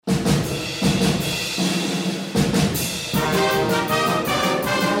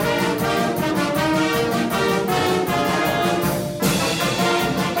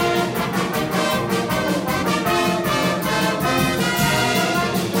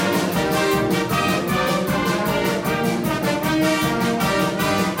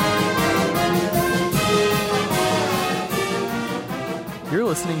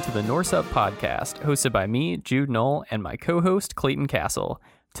Norse Up podcast, hosted by me, Jude Knoll, and my co-host, Clayton Castle.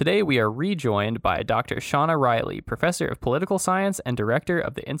 Today, we are rejoined by Dr. Shauna Reilly, Professor of Political Science and Director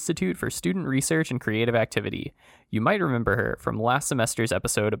of the Institute for Student Research and Creative Activity. You might remember her from last semester's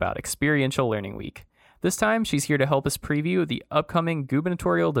episode about Experiential Learning Week. This time, she's here to help us preview the upcoming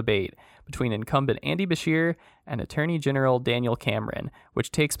gubernatorial debate between incumbent Andy Beshear and Attorney General Daniel Cameron,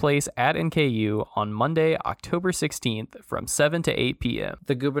 which takes place at NKU on Monday, October 16th from 7 to 8 p.m.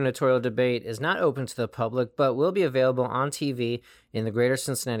 The gubernatorial debate is not open to the public, but will be available on TV in the greater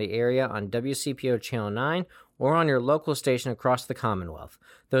Cincinnati area on WCPO Channel 9 or on your local station across the Commonwealth.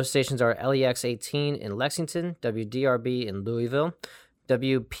 Those stations are LEX 18 in Lexington, WDRB in Louisville,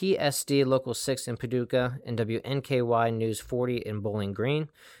 WPSD Local 6 in Paducah, and WNKY News 40 in Bowling Green.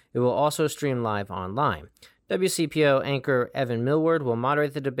 It will also stream live online. WCPO anchor Evan Millward will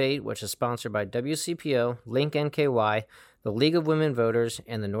moderate the debate, which is sponsored by WCPO, Link NKY, the League of Women Voters,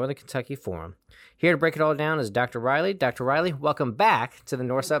 and the Northern Kentucky Forum. Here to break it all down is Dr. Reilly. Dr. Reilly, welcome back to the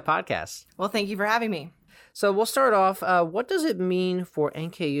Norse Up podcast. Well, thank you for having me. So we'll start off. What does it mean for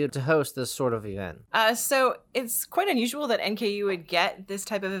NKU to host this sort of event? So it's quite unusual that NKU would get this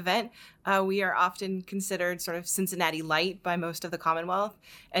type of event. We are often considered sort of Cincinnati light by most of the Commonwealth.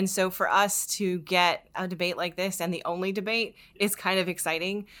 And so for us to get a debate like this and the only debate is kind of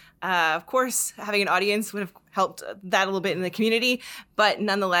exciting. Of course, having an audience would have helped that a little bit in the community, but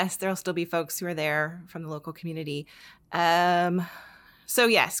nonetheless, there'll still be folks who are there from the local community. So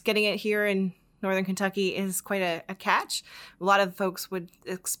yes, getting it here in Northern Kentucky is quite a catch. A lot of folks would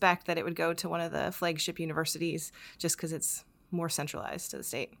expect that it would go to one of the flagship universities just because it's more centralized to the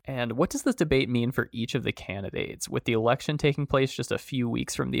state. And what does this debate mean for each of the candidates, with the election taking place just a few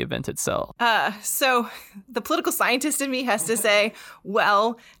weeks from the event itself? So the political scientist in me has to say,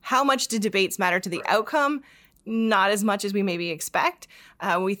 well, how much do debates matter to the outcome? Not as much as we maybe expect.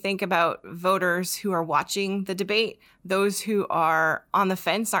 We think about voters who are watching the debate. Those who are on the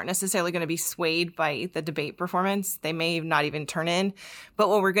fence aren't necessarily going to be swayed by the debate performance. They may not even turn in. But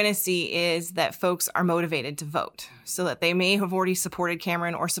what we're going to see is that folks are motivated to vote, so that they may have already supported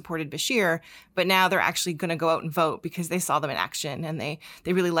Cameron or supported Beshear, but now they're actually going to go out and vote because they saw them in action and they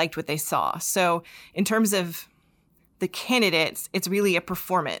really liked what they saw. So in terms of the candidates, it's really a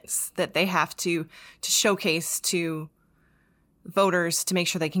performance that they have to showcase to voters to make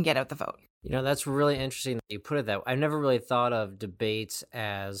sure they can get out the vote. You know, that's really interesting that you put it that way. I've never really thought of debates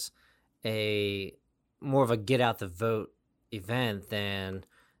as a more of a get out the vote event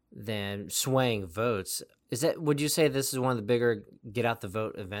than swaying votes. Would you say this is one of the bigger get out the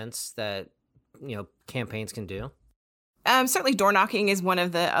vote events that, you know, campaigns can do? Certainly door knocking is one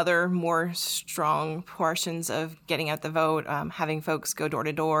of the other more strong portions of getting out the vote, having folks go door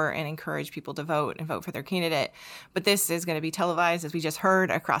to door and encourage people to vote and vote for their candidate. But this is going to be televised, as we just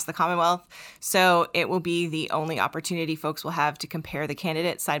heard, across the Commonwealth. So it will be the only opportunity folks will have to compare the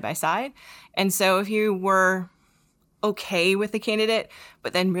candidates side by side. And so if you were okay with the candidate,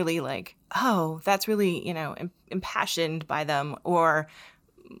 but then really like, oh, that's really, you know, impassioned by them, or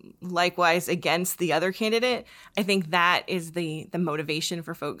likewise against the other candidate, I think that is the motivation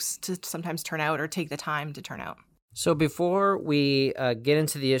for folks to sometimes turn out or take the time to turn out. So before we get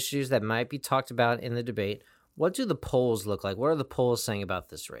into the issues that might be talked about in the debate, what do the polls look like? What are the polls saying about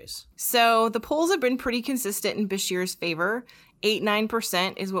this race? So the polls have been pretty consistent in Beshear's favor.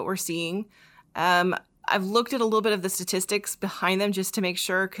 8-9% is what we're seeing. I've looked at a little bit of the statistics behind them just to make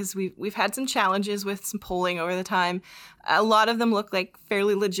sure, because we've had some challenges with some polling over the time. A lot of them look like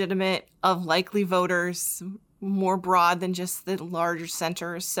fairly legitimate, of likely voters, more broad than just the larger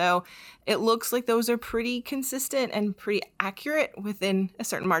centers. So it looks like those are pretty consistent and pretty accurate within a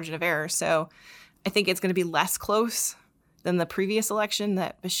certain margin of error. So I think it's going to be less close than the previous election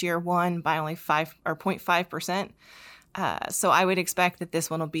that Beshear won by only 0.5%. So I would expect that this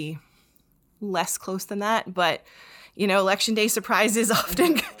one will be less close than that, but you know, election day surprises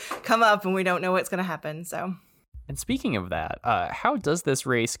often come up and we don't know what's going to happen. So, and speaking of that, how does this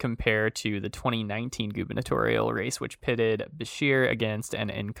race compare to the 2019 gubernatorial race, which pitted Beshear against an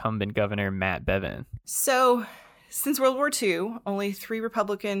incumbent governor, Matt Bevin? So since World War II, only 3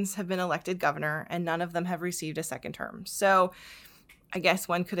 Republicans have been elected governor and none of them have received a second term. So I guess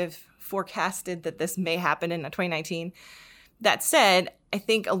one could have forecasted that this may happen in 2019. That said, I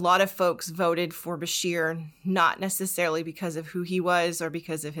think a lot of folks voted for Beshear not necessarily because of who he was or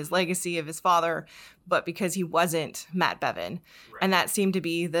because of his legacy of his father, but because he wasn't Matt Bevin. Right. And that seemed to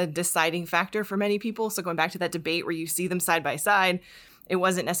be the deciding factor for many people. So going back to that debate where you see them side by side, it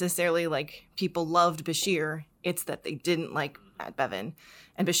wasn't necessarily like people loved Beshear. It's that they didn't like Matt Bevin.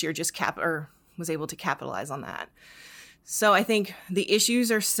 And Beshear just was able to capitalize on that. So I think the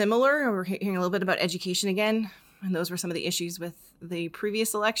issues are similar. We're hearing a little bit about education again, and those were some of the issues with the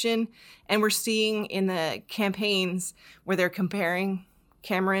previous election. And we're seeing in the campaigns where they're comparing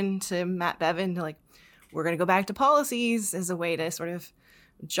Cameron to Matt Bevin to we're going to go back to policies as a way to sort of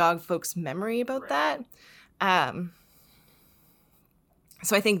jog folks' memory about that.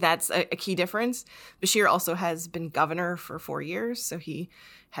 So I think that's a key difference. Beshear also has been governor for 4 years, so he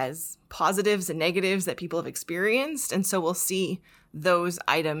has positives and negatives that people have experienced. And so we'll see those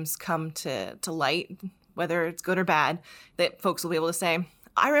items come to light, whether it's good or bad, that folks will be able to say,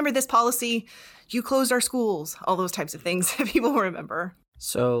 I remember this policy, you closed our schools, all those types of things that people will remember.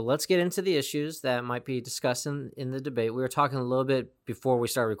 So let's get into the issues that might be discussed in the debate. We were talking a little bit before we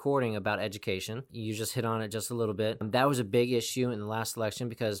started recording about education. You just hit on it just a little bit. That was a big issue in the last election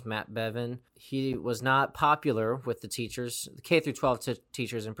because Matt Bevin, he was not popular with the teachers, the K through 12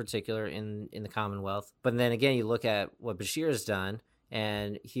 teachers in particular in the Commonwealth. But then again, you look at what Beshear has done,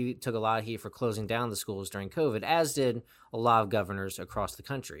 and he took a lot of heat for closing down the schools during COVID, as did a lot of governors across the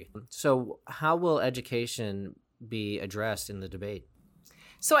country. So how will education be addressed in the debate?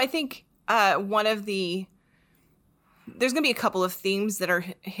 So I think there's going to be a couple of themes that are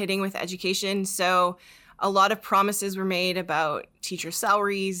hitting with education. So a lot of promises were made about teacher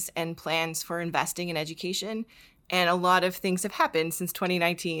salaries and plans for investing in education. And a lot of things have happened since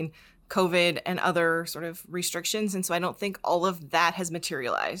 2019, COVID and other sort of restrictions. And so I don't think all of that has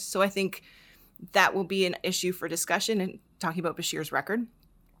materialized. So I think that will be an issue for discussion and talking about Beshear's record.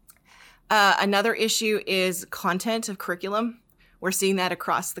 Another issue is content of curriculum. We're seeing that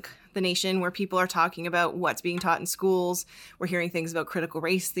across the nation where people are talking about what's being taught in schools. We're hearing things about critical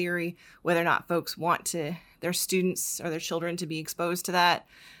race theory, whether or not folks want their students or their children to be exposed to that.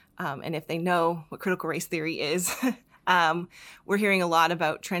 And if they know what critical race theory is. We're hearing a lot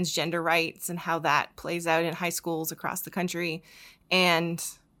about transgender rights and how that plays out in high schools across the country. And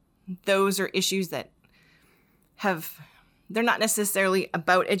those are issues that they're not necessarily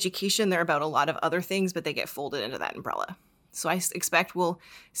about education. They're about a lot of other things, but they get folded into that umbrella. So I expect we'll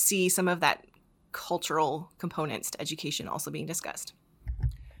see some of that cultural components to education also being discussed.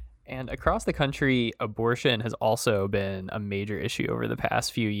 And across the country, abortion has also been a major issue over the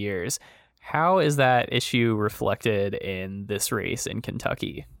past few years. How is that issue reflected in this race in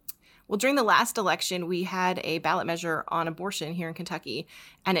Kentucky? Well, during the last election, we had a ballot measure on abortion here in Kentucky,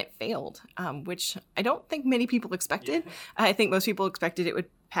 and it failed, which I don't think many people expected. Yeah. I think most people expected it would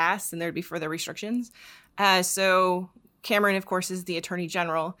pass and there'd be further restrictions. So Cameron, of course, is the attorney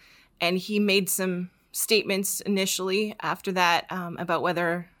general, and he made some statements initially after that about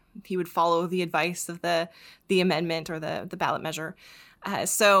whether he would follow the advice of the amendment or the ballot measure.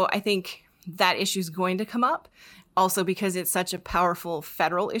 So I think that issue is going to come up. Also, because it's such a powerful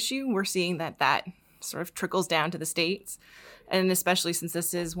federal issue, we're seeing that sort of trickles down to the states. And especially since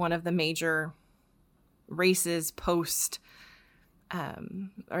this is one of the major races post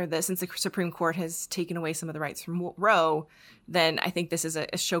since the Supreme Court has taken away some of the rights from Roe, then I think this is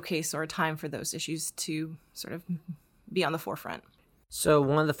a showcase or a time for those issues to sort of be on the forefront. So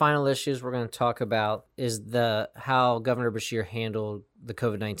one of the final issues we're going to talk about is how Governor Beshear handled the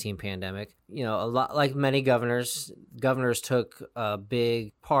COVID-19 pandemic. You know, a lot like many governors took a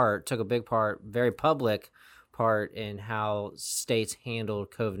big part, very public part in how states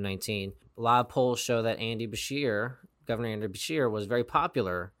handled COVID-19. A lot of polls show that Governor Andy Beshear was very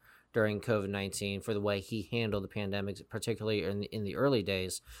popular during COVID-19 for the way he handled the pandemic, particularly in the early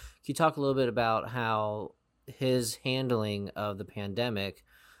days. Can you talk a little bit about how his handling of the pandemic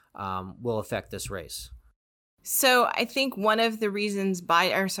will affect this race? So I think one of the reasons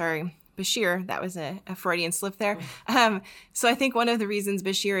Beshear, that was a Freudian slip there. So I think one of the reasons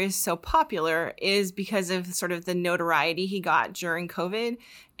Beshear is so popular is because of sort of the notoriety he got during COVID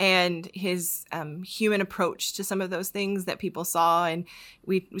and his human approach to some of those things that people saw. And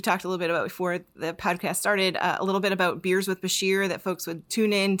we talked a little bit about before the podcast started, a little bit about Beers with Beshear, that folks would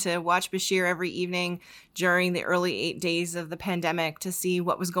tune in to watch Beshear every evening during the early 8 days of the pandemic to see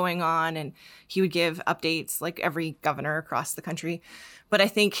what was going on. And he would give updates like every governor across the country. But I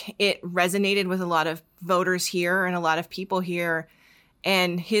think it resonated with a lot of voters here and a lot of people here.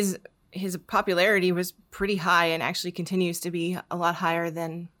 And his popularity was pretty high and actually continues to be a lot higher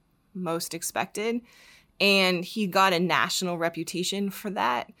than most expected. And he got a national reputation for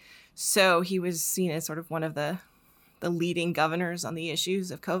that. So he was seen as sort of one of the leading governors on the issues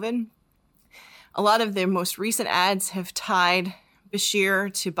of COVID. A lot of the most recent ads have tied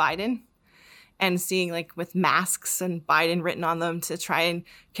Beshear to Biden, and seeing like with masks and Biden written on them to try and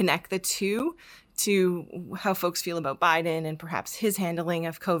connect the two to how folks feel about Biden and perhaps his handling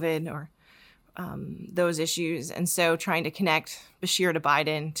of COVID or those issues. And so trying to connect Bashir to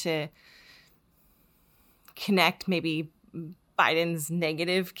Biden, to connect maybe Biden's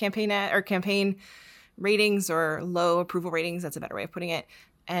negative campaign ratings or low approval ratings, that's a better way of putting it,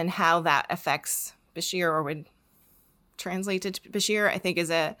 and how that affects Bashir or would translate to Bashir, I think is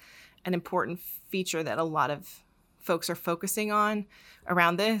an important feature that a lot of folks are focusing on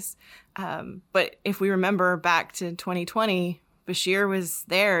around this. But if we remember back to 2020, Bashir was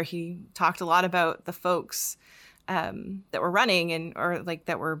there. He talked a lot about the folks that were running or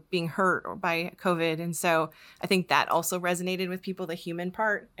that were being hurt or by COVID. And so I think that also resonated with people, the human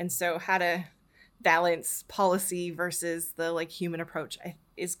part. And so how to balance policy versus the human approach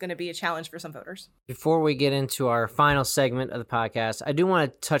is going to be a challenge for some voters. Before we get into our final segment of the podcast, I do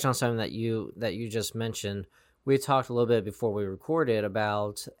want to touch on something that you just mentioned. We talked a little bit before we recorded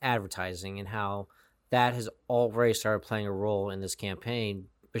about advertising and how that has already started playing a role in this campaign.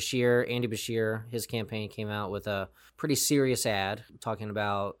 Andy Bashir, his campaign came out with a pretty serious ad talking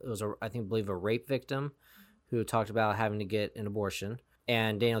about, it was I believe a rape victim who talked about having to get an abortion.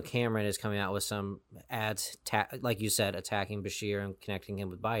 And Daniel Cameron is coming out with some ads, like you said, attacking Bashir and connecting him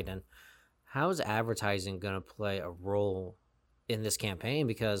with Biden. How is advertising going to play a role in this campaign?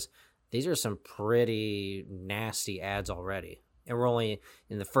 Because these are some pretty nasty ads already. And we're only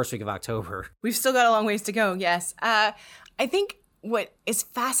in the first week of October. We've still got a long ways to go, yes. I think what is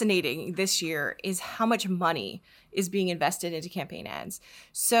fascinating this year is how much money is being invested into campaign ads.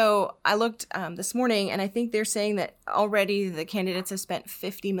 So I looked this morning, and I think they're saying that already the candidates have spent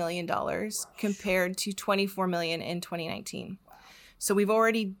 $50 million compared to $24 million in 2019. So we've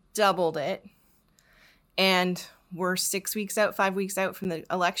already doubled it, and we're 5 weeks out from the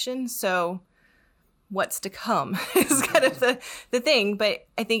election. So what's to come is kind of the thing. But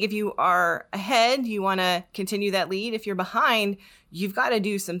I think if you are ahead, you want to continue that lead. If you're behind, you've got to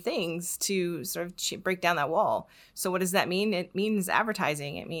do some things to sort of break down that wall. So what does that mean? It means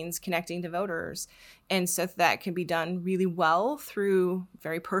advertising. It means connecting to voters. And so that can be done really well through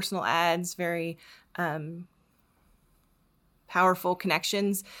very personal ads, very powerful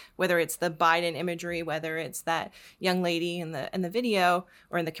connections, whether it's the Biden imagery, whether it's that young lady in the video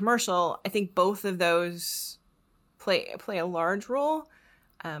or in the commercial. I think both of those play a large role.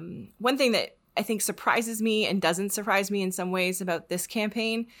 One thing that I think surprises me and doesn't surprise me in some ways about this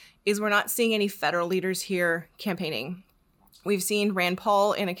campaign is we're not seeing any federal leaders here campaigning. We've seen Rand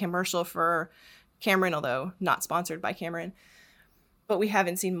Paul in a commercial for Cameron, although not sponsored by Cameron, but we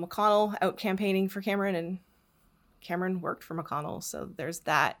haven't seen McConnell out campaigning for Cameron, and Cameron worked for McConnell, so there's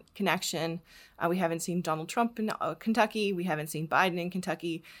that connection. We haven't seen Donald Trump in Kentucky. We haven't seen Biden in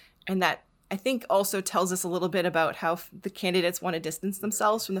Kentucky. And that, I think, also tells us a little bit about how the candidates want to distance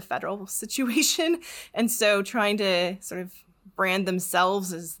themselves from the federal situation. And so trying to sort of brand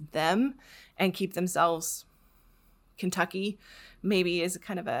themselves as them and keep themselves Kentucky maybe is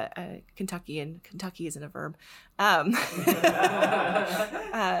kind of a Kentucky, and Kentucky isn't a verb,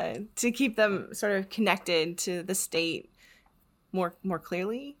 to keep them sort of connected to the state more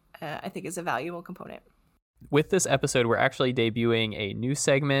clearly, I think is a valuable component. With this episode, we're actually debuting a new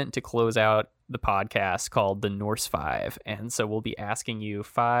segment to close out the podcast called the Norse 5. And so we'll be asking you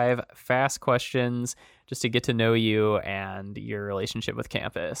 5 fast questions just to get to know you and your relationship with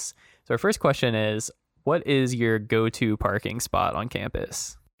campus. So our first question is, what is your go-to parking spot on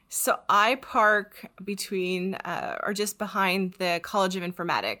campus? So I park between or just behind the College of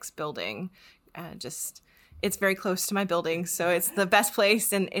Informatics building. It's very close to my building, so it's the best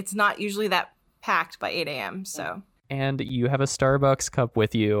place, and it's not usually that packed by 8 a.m. So. And you have a Starbucks cup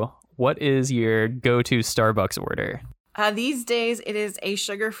with you. What is your go-to Starbucks order? These days, it is a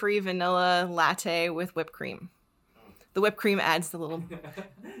sugar-free vanilla latte with whipped cream. The whipped cream adds the little,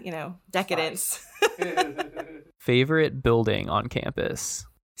 decadence. Favorite building on campus?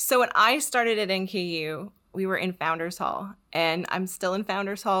 So when I started at NKU, we were in Founders Hall, and I'm still in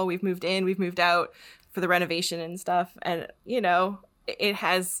Founders Hall. We've moved in, we've moved out for the renovation and stuff. And, it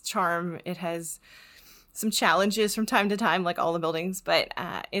has charm. It has some challenges from time to time, like all the buildings, but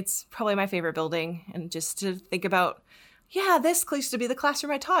it's probably my favorite building. And just to think about, this used to be the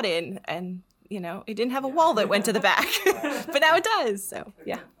classroom I taught in, and it didn't have a wall that went to the back, but now it does. So,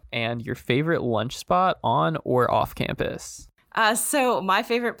 yeah. And your favorite lunch spot on or off campus? So my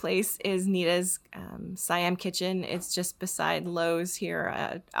favorite place is Nita's Siam Kitchen. It's just beside Lowe's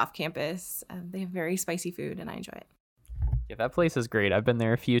here off campus. They have very spicy food, and I enjoy it. Yeah, that place is great. I've been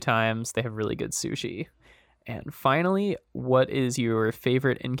there a few times. They have really good sushi. And finally, what is your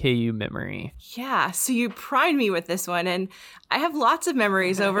favorite NKU memory? Yeah, so you primed me with this one, and I have lots of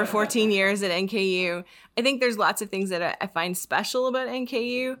memories over 14 years at NKU. I think there's lots of things that I find special about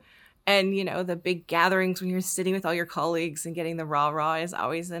NKU, And, the big gatherings when you're sitting with all your colleagues and getting the rah-rah is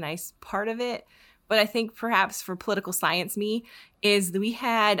always a nice part of it. But I think perhaps for political science is that we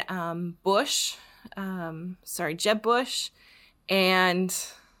had Jeb Bush, and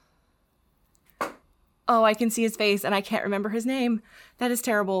I can see his face and I can't remember his name. That is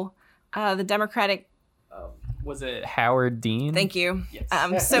terrible. The Democratic... Was it Howard Dean? Thank you.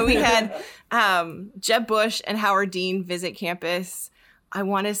 Yes. So we had Jeb Bush and Howard Dean visit campus, I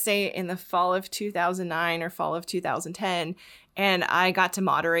want to say in the fall of 2009 or fall of 2010. And I got to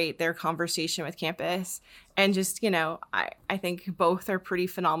moderate their conversation with campus. And just, I think both are pretty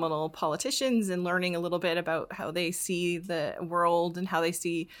phenomenal politicians, and learning a little bit about how they see the world and how they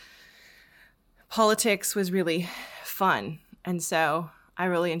see politics was really fun. And so I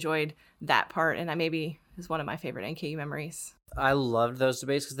really enjoyed that part. And maybe is one of my favorite NKU memories. I loved those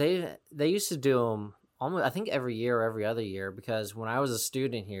debates because they used to do them almost, I think, every year or every other year, because when I was a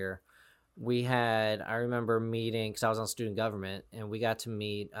student here, I remember meeting, because I was on student government, and we got to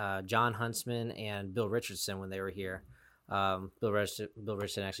meet John Huntsman and Bill Richardson when they were here. Bill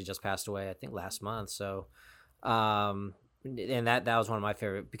Richardson actually just passed away, I think, last month. So, and that was one of my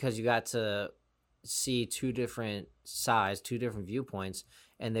favorite, because you got to see two different sides, two different viewpoints,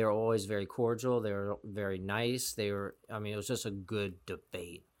 and they were always very cordial. They were very nice. It was just a good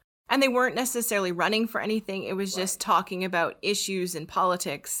debate. And they weren't necessarily running for anything. It was just talking about issues and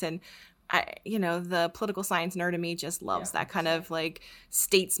politics. And, the political science nerd in me just loves that kind of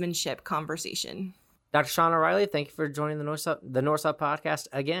statesmanship conversation. Dr. Shauna Reilly, thank you for joining the North South Podcast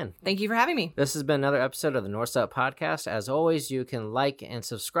again. Thank you for having me. This has been another episode of the North South Podcast. As always, you can like and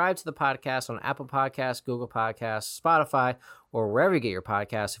subscribe to the podcast on Apple Podcasts, Google Podcasts, Spotify, or wherever you get your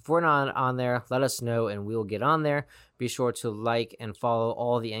podcasts. If we're not on there, let us know and we will get on there. Be sure to like and follow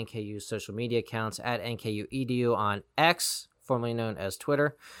all the NKU social media accounts at NKU EDU on X, formerly known as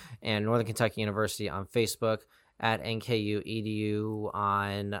Twitter, and Northern Kentucky University on Facebook, at NKU EDU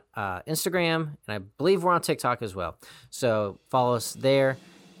on Instagram, and I believe we're on TikTok as well. So follow us there,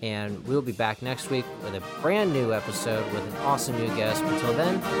 and we'll be back next week with a brand new episode with an awesome new guest. Until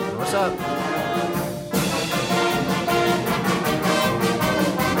then, what's up?